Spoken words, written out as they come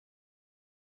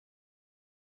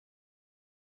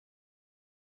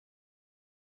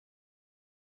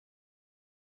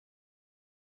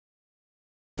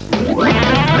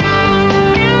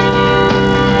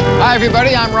Hi,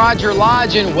 everybody. I'm Roger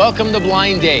Lodge, and welcome to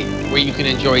Blind Date, where you can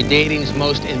enjoy dating's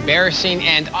most embarrassing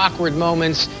and awkward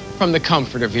moments from the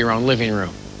comfort of your own living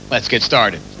room. Let's get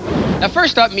started. Now,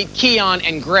 first up, meet Keon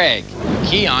and Greg.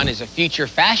 Keon is a future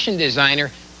fashion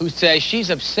designer who says she's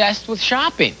obsessed with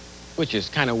shopping, which is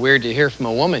kind of weird to hear from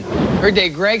a woman. Her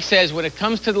date Greg says when it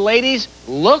comes to the ladies,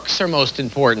 looks are most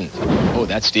important. Oh,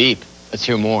 that's deep. Let's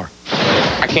hear more.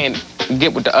 I can't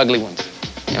get with the ugly ones.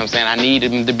 You know what I'm saying? I need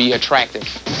them to be attractive.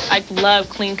 I love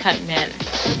clean-cut men.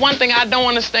 One thing I don't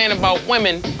understand about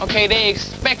women, okay, they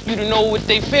expect you to know what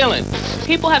they feeling.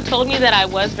 People have told me that I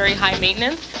was very high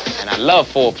maintenance. And I love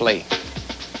foreplay.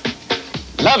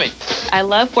 Love it. I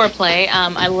love foreplay.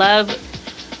 I love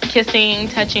kissing,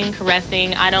 touching,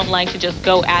 caressing. I don't like to just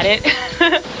go at it.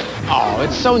 Oh,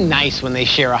 it's so nice when they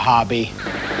share a hobby.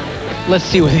 Let's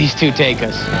see where these two take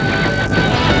us.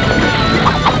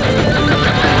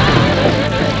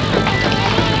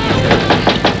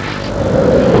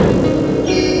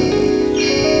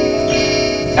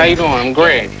 How you doing? I'm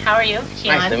Greg. How are you,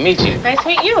 Keon? Nice to meet you. Nice to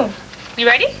meet you. You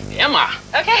ready? Am I?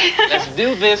 Okay. Let's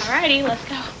do this. Alrighty, let's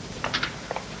go.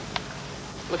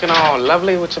 Looking all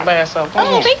lovely with your bass up.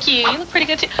 Oh, thank you. You look pretty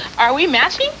good too. Are we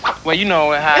matching? Well, you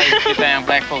know how you get down,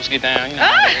 black folks get down. You know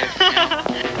how it is, you know.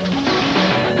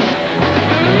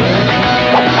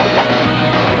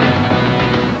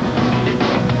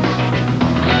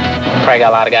 Probably got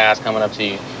a lot of guys coming up to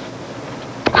you.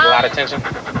 Get a lot of attention.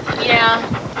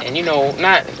 Yeah. And you know,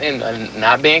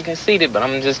 not being conceited, but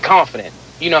I'm just confident.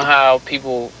 You know how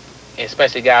people,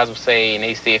 especially guys, will say, and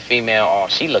they see a female, oh,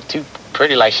 she look too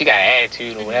pretty, like she got an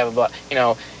attitude or whatever. But you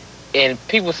know, and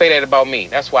people say that about me.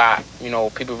 That's why, you know,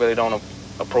 people really don't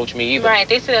approach me either. Right.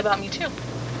 They say that about me too.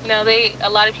 No, a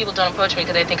lot of people don't approach me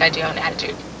because they think I do have an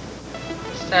attitude.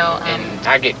 So. And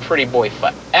I get pretty boy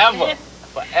forever,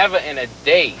 forever and a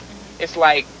day. It's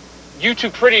like, you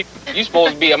too pretty. You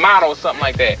supposed to be a model or something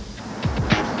like that.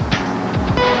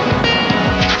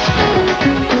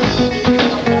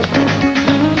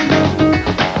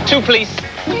 Two, please.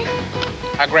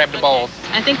 I grabbed the balls.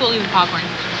 I think we'll leave the popcorn.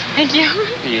 Thank you.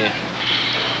 Yeah.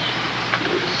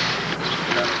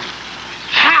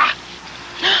 Ha!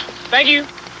 Thank you.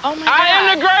 Oh my God. I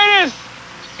am the greatest.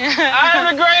 I am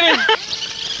the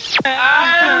greatest. I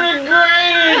am the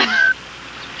greatest.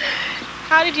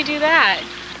 How did you do that?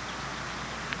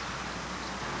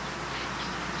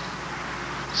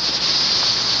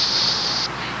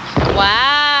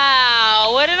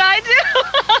 Wow, what did I do?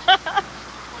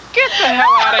 Get the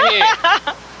hell out of here.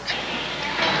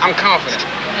 I'm confident.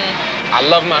 I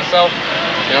love myself.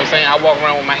 You know what I'm saying? I walk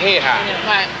around with my head high.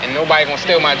 Right. And nobody gonna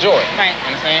steal my joy. Right.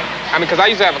 You understand? I mean, because I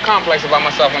used to have a complex about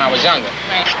myself when I was younger.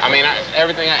 Right. I mean,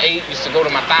 everything I ate used to go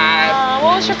to my thighs.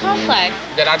 What was your complex?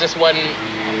 That I just wasn't,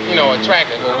 you know,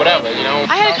 attractive or whatever, you know?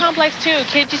 I had a complex too.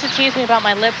 Kids used to tease me about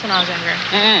my lips when I was younger.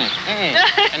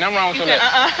 And I'm wrong with your lips.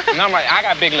 And I'm like, I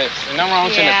got big lips. And I'm wrong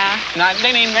with your lips. Nah,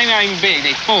 they not even big.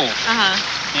 They full.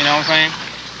 You know what I'm saying?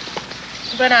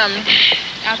 But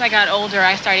as I got older,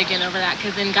 I started getting over that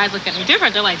because then guys looked at me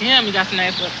different. They're like, damn, you got some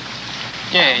nice lips.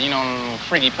 Yeah, you know,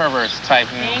 freaky perverse type.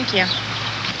 You know? Thank you.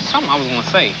 Something I was gonna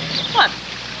say. What?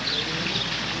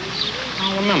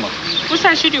 I don't remember. What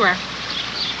size shoe do you wear?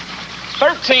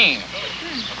 13.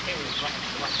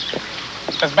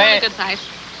 That's bad. That's a good size.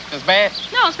 That's bad?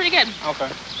 No, it's pretty good. Okay.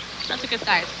 That's a good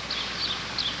size.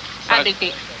 I have big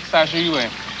feet. What size shoe you wear?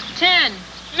 10.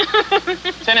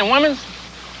 10 in women's?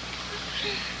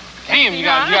 Damn, you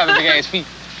got the big ass feet.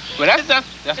 But that's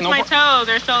it's no my toes.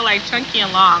 They're so like chunky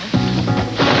and long.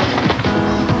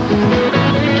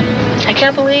 I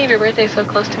can't believe your birthday's so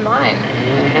close to mine.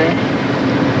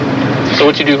 So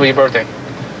what you do for your birthday?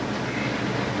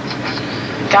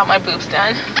 Got my boobs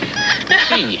done.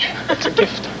 Gee, that's a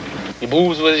gift. Your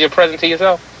boobs was your present to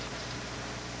yourself?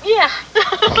 Yeah.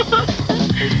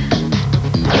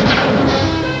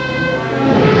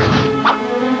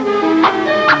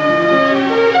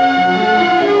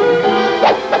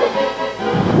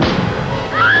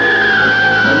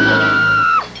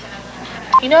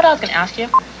 You know what I was gonna ask you?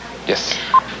 Yes.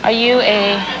 Are you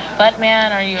a butt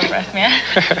man or are you a breast man?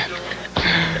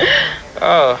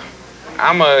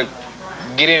 I'm a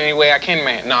get it any way I can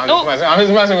man. No, I'm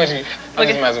just messing with you. I'm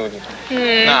just messing with you.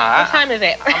 What time is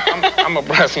it? I'm a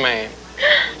breast man.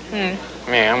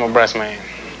 Man, I'm a breast man.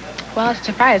 Well, it's a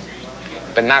surprise.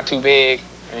 But not too big,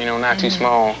 you know, not too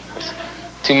small.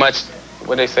 Too much,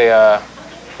 what they say,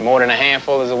 more than a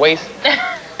handful is a waste.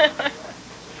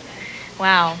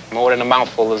 Wow. More than a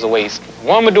mouthful is a waste.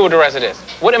 What am I gonna do with the rest of this?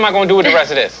 What am I gonna do with the rest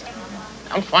of this?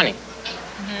 I'm funny.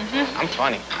 I'm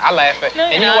funny. I laugh at, No,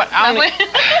 and you know what? I don't need,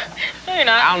 No, you're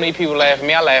not. I don't need people laughing at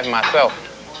me. I laugh at myself.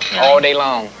 all day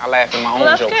long. I laugh at my own Well,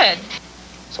 that's jokes. good.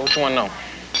 So what you want to know?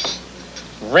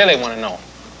 Really want to know?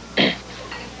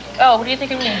 Oh, what do you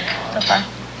think of me so far?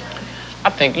 I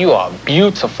think you are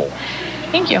beautiful.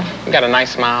 Thank you. You got a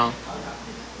nice smile.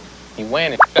 You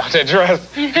wearing it out that dress.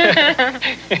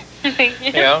 Thank you.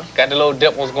 You know, got the little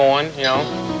dimples going, you know.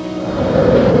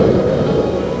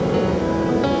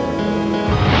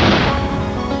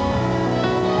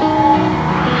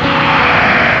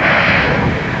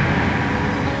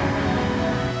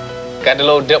 Got the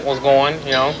little dimples going,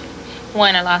 you know.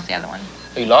 One, I lost the other one.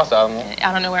 You lost the other one.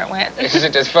 I don't know where it went. It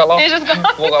just fell off. It just gone.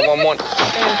 Woke up one morning.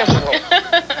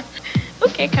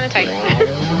 Okay, kind of tight.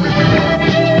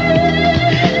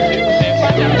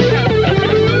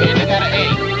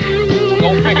 Go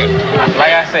figure.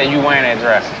 Like I said, you wearing that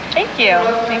dress. Thank you.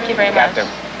 Thank you very Got much.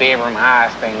 the bedroom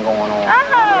eyes thing going on.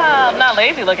 Ah, not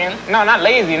lazy looking. No, not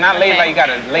lazy. Not lazy like you got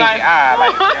a lazy eye.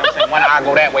 Like, you know what I'm saying? One eye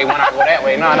go that way, one eye go that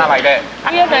way. No, not like that.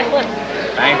 You have nice lips.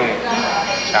 Thank you.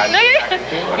 No,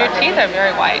 your teeth are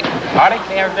very white. Are they?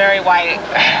 They are very white.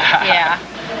 Yeah.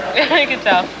 You can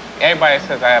tell. Everybody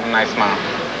says I have a nice smile.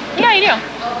 Yeah, you do.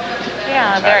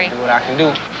 Yeah, Try very. to do what I can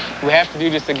do. We have to do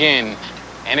this again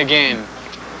and again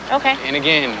Okay. and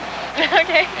again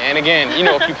Okay. and again. You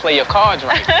know, if you play your cards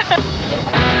right.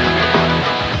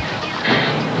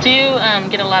 Do you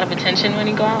get a lot of attention when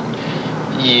you go out?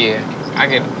 Yeah, I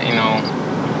get, you know,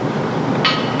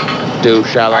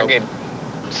 I get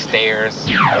stares.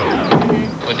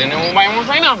 But then nobody won't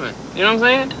say nothing. You know what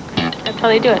I'm saying? That's how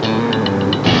they do it.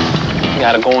 You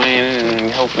gotta go in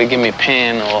and hopefully give me a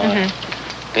pen or a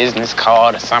business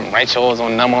card or something. Write yours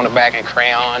on number on the back in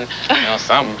crayon, you know,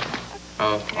 something.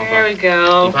 Oh, okay. There we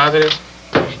go. You positive?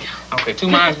 Okay, 2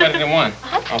 miles better than 1.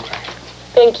 Okay.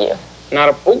 Thank you. Not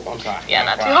a, oh, I'm sorry. Yeah,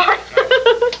 not too problem. hard.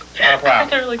 Not a problem.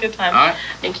 Had a really good time. All right.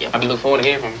 Thank you. I look forward to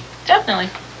hearing from you. Definitely.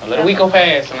 Let a week go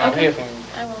past and I'll hear from you.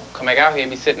 I will. Come back out here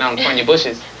and be sitting out in front of your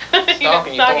bushes.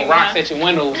 Stalking you, throwing rocks at your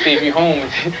window, see if you're home.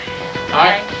 All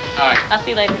right? All right. I'll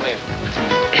see you later. Later.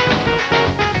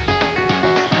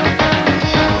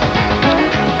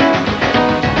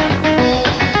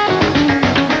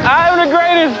 I'm the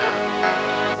greatest.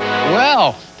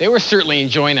 Well, they were certainly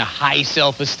enjoying a high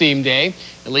self-esteem day.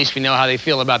 At least we know how they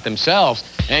feel about themselves.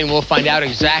 And we'll find out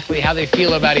exactly how they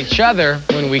feel about each other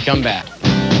when we come back.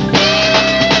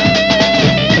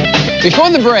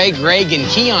 Before the break, Greg and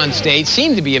Keon State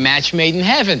seemed to be a match made in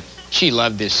heaven. She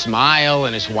loved his smile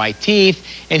and his white teeth,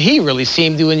 and he really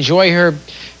seemed to enjoy her,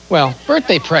 well,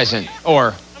 birthday present,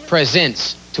 or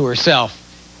presents to herself.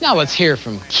 Now let's hear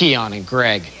from Keon and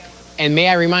Greg. And may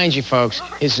I remind you folks,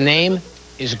 his name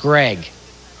is Greg.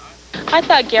 I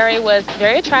thought Gary was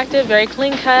very attractive, very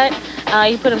clean cut.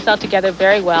 He put himself together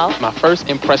very well. My first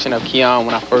impression of Keon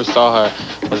when I first saw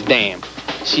her was, damn,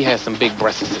 she has some big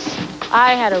breasts.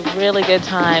 I had a really good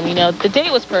time. You know, the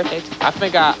date was perfect. I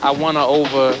think I won her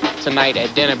over tonight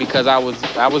at dinner because I was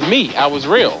me. I was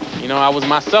real. You know, I was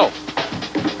myself.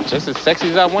 Just as sexy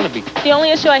as I want to be. The only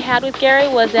issue I had with Gary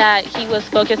was that he was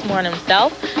focused more on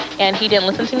himself, and he didn't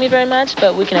listen to me very much,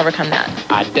 but we can overcome that.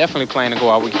 I definitely plan to go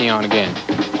out with Keon again.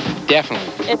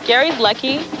 Definitely. If Gary's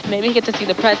lucky, maybe he gets to see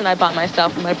the present I bought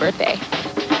myself for my birthday.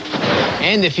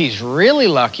 And if he's really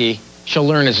lucky, she'll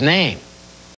learn his name.